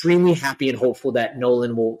extremely happy and hopeful that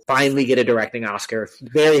Nolan will finally get a directing Oscar.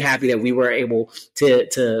 Very happy that we were able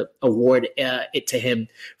to award it to him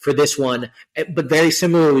for this one. But very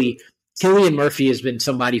similarly, Cillian Murphy has been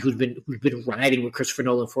somebody who's been riding with Christopher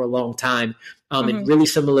Nolan for a long time, and really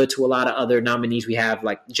similar to a lot of other nominees we have,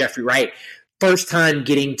 like Jeffrey Wright. First time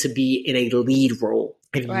getting to be in a lead role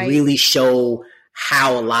and really show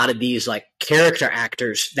how a lot of these character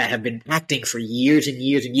actors that have been acting for years and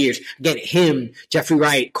years and years, again, him, Jeffrey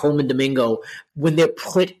Wright, Coleman Domingo, when they're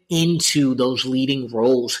put into those leading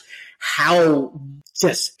roles, how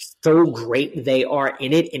just so great they are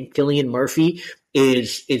in it. And Cillian Murphy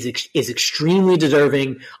is extremely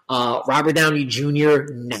deserving. Robert Downey Jr.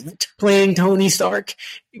 not playing Tony Stark,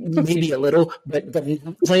 maybe a little, but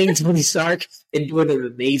playing Tony Stark and doing an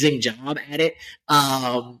amazing job at it.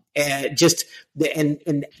 And just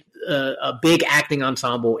a big acting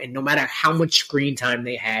ensemble, and no matter how much screen time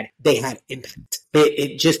they had impact.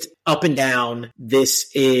 It just up and down.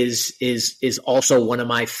 This is also one of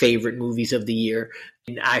my favorite movies of the year.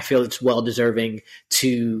 And I feel it's well deserving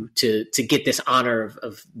to get this honor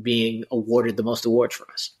of being awarded the most awards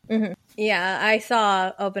for us. Mm-hmm. Yeah, I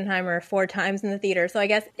saw Oppenheimer 4 times in the theater, so I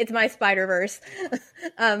guess it's my Spider-Verse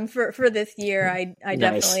for this year. I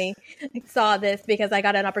definitely saw this because I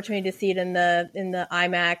got an opportunity to see it in the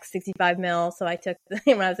IMAX 65 mil. So I took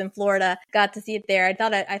when I was in Florida, got to see it there. I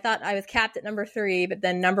thought I was capped at number 3, but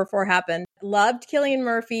then number 4 happened. Loved Cillian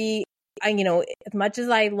Murphy. As much as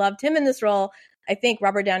I loved him in this role, I think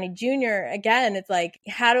Robert Downey Jr. again, it's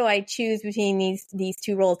how do I choose between these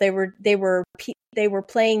two roles? They were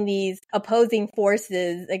playing these opposing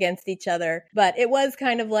forces against each other, but it was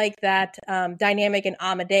kind of like that dynamic in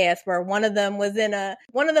Amadeus, where only one of them was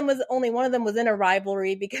in a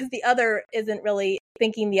rivalry because the other isn't really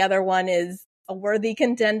thinking the other one is a worthy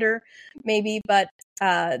contender, maybe, but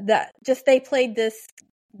that just they played this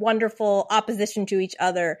wonderful opposition to each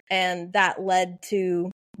other, and that led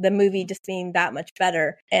to the movie just being that much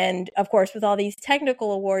better. And of course, with all these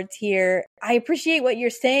technical awards here, I appreciate what you're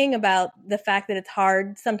saying about the fact that it's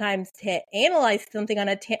hard sometimes to analyze something on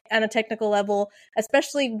a technical level,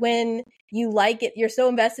 especially when you like it. You're so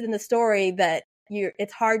invested in the story that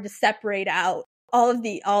it's hard to separate out all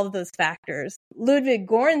of those factors. Ludwig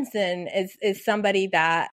Göransson is somebody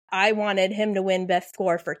that I wanted him to win Best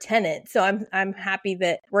Score for Tenet, so I'm happy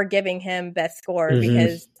that we're giving him Best Score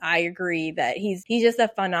because I agree that he's just a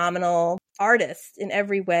phenomenal artist in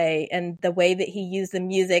every way, and the way that he used the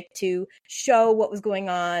music to show what was going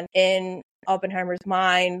on in Oppenheimer's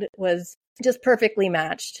mind was just perfectly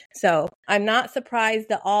matched. So I'm not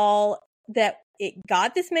surprised at all that it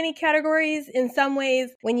got this many categories. In some ways,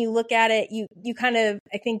 when you look at it, you kind of,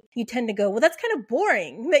 I think you tend to go, well, that's kind of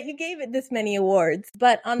boring that you gave it this many awards.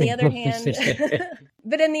 But on the other hand,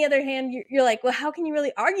 you're like, well, how can you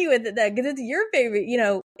really argue with it then? Because it's your favorite,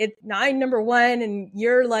 it's number one and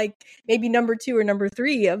you're like maybe number 2 or number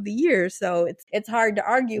 3 of the year. So it's hard to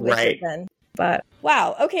argue with it then. But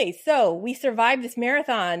wow. Okay. So we survived this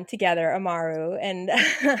marathon together, Amaru, and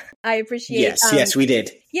I appreciate Yes, we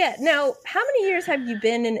did. Yeah. Now, how many years have you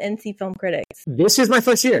been in NC Film Critics? This is my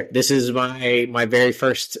first year. This is my very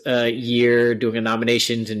first year doing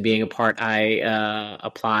nominations and being a part. I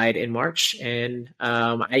applied in March, and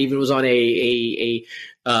I even was on a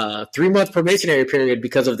 3-month probationary period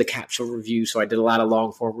because of the capsule review. So I did a lot of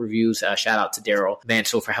long form reviews. Shout out to Daryl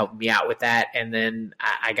Mansell for helping me out with that. And then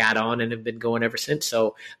I got on and have been going ever since.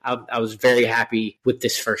 So I was very happy with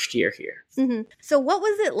this first year here. Mm-hmm. So what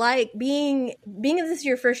was it like being this is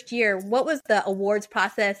your first year? What was the awards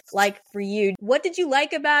process like for you? What did you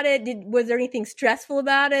like about it? Was there anything stressful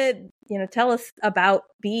about it? Tell us about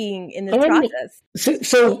being in this process.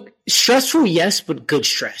 So stressful, yes, but good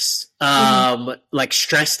stress. Like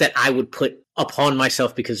stress that I would put upon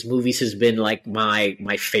myself because movies has been like my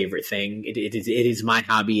favorite thing. It is my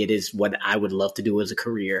hobby. It is what I would love to do as a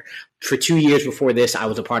career. For 2 years before this, I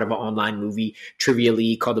was a part of an online movie trivia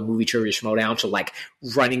league called the Movie Trivia Schmodown. So like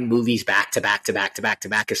running movies back to back to back to back to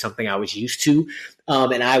back is something I was used to.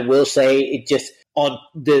 And I will say it just on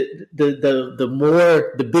the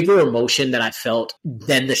bigger emotion that I felt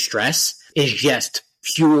than the stress is just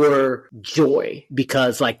pure joy,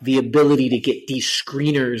 because like the ability to get these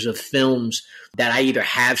screeners of films that I either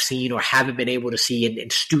have seen or haven't been able to see,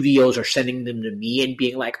 and studios are sending them to me and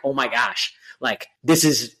being like, oh my gosh, like this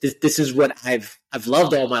is what I've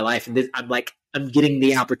loved all my life. And I'm getting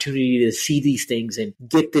the opportunity to see these things and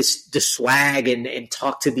get the swag and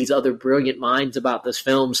talk to these other brilliant minds about those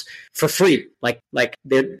films for free. I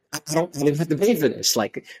don't even have to pay for this.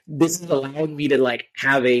 Like, this is allowing me to like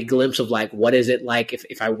have a glimpse of like, what is it like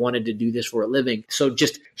if I wanted to do this for a living? So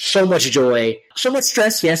just so much joy, so much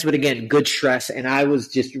stress. Yes. But again, good stress. And I was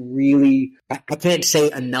just really, I can't say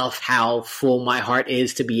enough how full my heart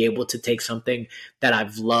is to be able to take something that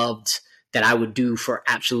I've loved, that I would do for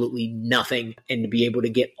absolutely nothing, and to be able to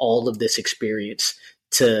get all of this experience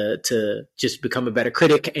to just become a better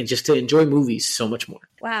critic and just to enjoy movies so much more.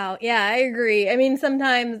 Wow. Yeah, I agree. I mean,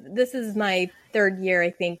 sometimes this is my 3rd year,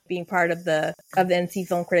 I think, being part of the NC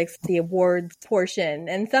Film Critics, the awards portion.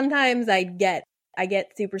 And sometimes I get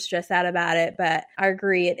super stressed out about it, but I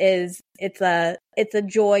agree. It's a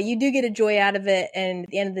joy. You do get a joy out of it. And at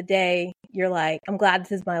the end of the day, you're like, I'm glad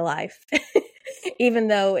this is my life. Even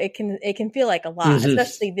though it can feel like a lot,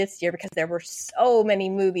 especially this year, because there were so many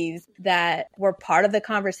movies that were part of the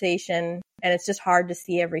conversation, and it's just hard to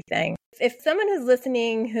see everything. If someone is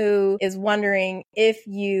listening who is wondering if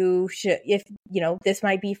this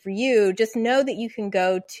might be for you, just know that you can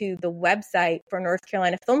go to the website for North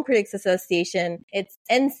Carolina Film Critics Association. It's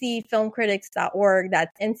ncfilmcritics.org.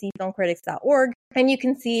 That's ncfilmcritics.org. And you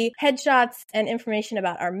can see headshots and information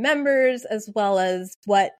about our members, as well as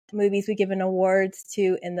what movies we've given awards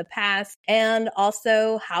to in the past, and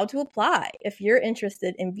also how to apply if you're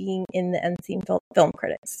interested in being in the NC Film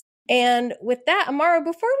Critics. And with that, Amaru,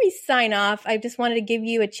 before we sign off, I just wanted to give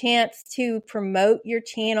you a chance to promote your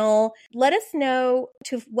channel. Let us know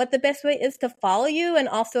what the best way is to follow you, and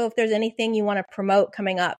also if there's anything you want to promote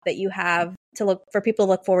coming up that you have for people to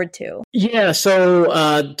look forward to. Yeah,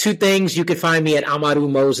 so 2 things. You can find me at Amarú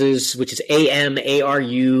Moses, which is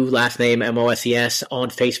AMARU, last name MOSES, on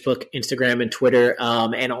Facebook, Instagram, and Twitter.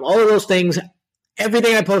 And on all of those things,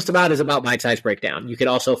 everything I post about is about Bite Size Breakdown. You can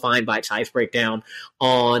also find Bite Size Breakdown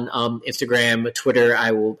on Instagram, Twitter.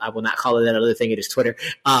 I will not call it that other thing. It is Twitter,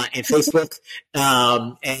 and Facebook,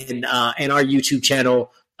 and our YouTube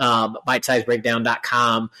channel.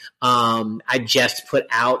 bitesizebreakdown.com. I just put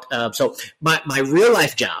out, so my real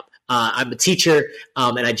life job, I'm a teacher,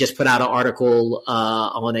 and I just put out an article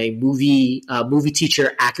on a movie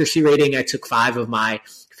teacher accuracy rating. I took 5 of my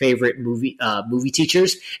favorite movie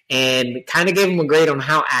teachers and kind of gave them a grade on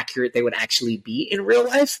how accurate they would actually be in real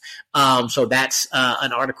life. So that's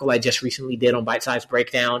an article I just recently did on Bite Size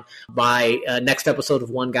Breakdown. My next episode of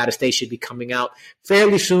One Gotta Stay should be coming out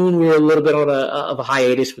fairly soon. We're a little bit on a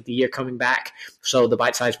hiatus with the year coming back. So the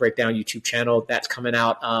Bite Size Breakdown YouTube channel, that's coming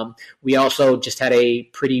out. We also just had a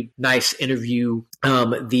pretty nice interview.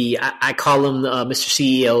 I call him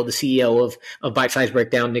Mr. CEO, the CEO of Bite Size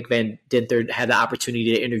Breakdown. Nick Van Dinther had the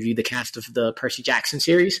opportunity to interview the cast of the Percy Jackson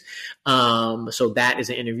series. So that is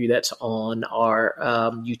an interview that's on our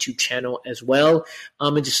YouTube channel as well.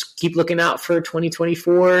 And just keep looking out for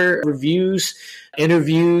 2024 reviews,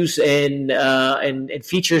 interviews, and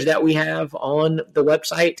features that we have on the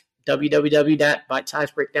website,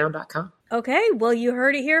 www.bitesizebreakdown.com. Okay, well, you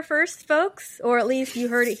heard it here first, folks, or at least you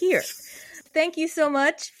heard it here. Thank you so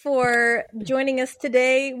much for joining us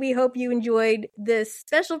today. We hope you enjoyed this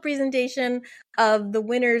special presentation of the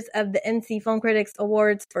winners of the NC Film Critics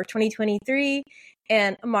Awards for 2023.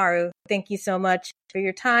 And Amaru, thank you so much for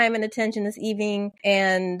your time and attention this evening,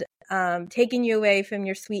 and taking you away from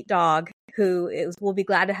your sweet dog, will be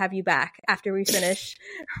glad to have you back after we finish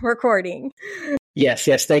recording. Yes.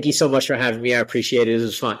 Thank you so much for having me. I appreciate it. It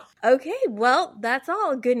was fun. Okay, well, that's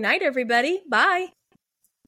all. Good night, everybody. Bye.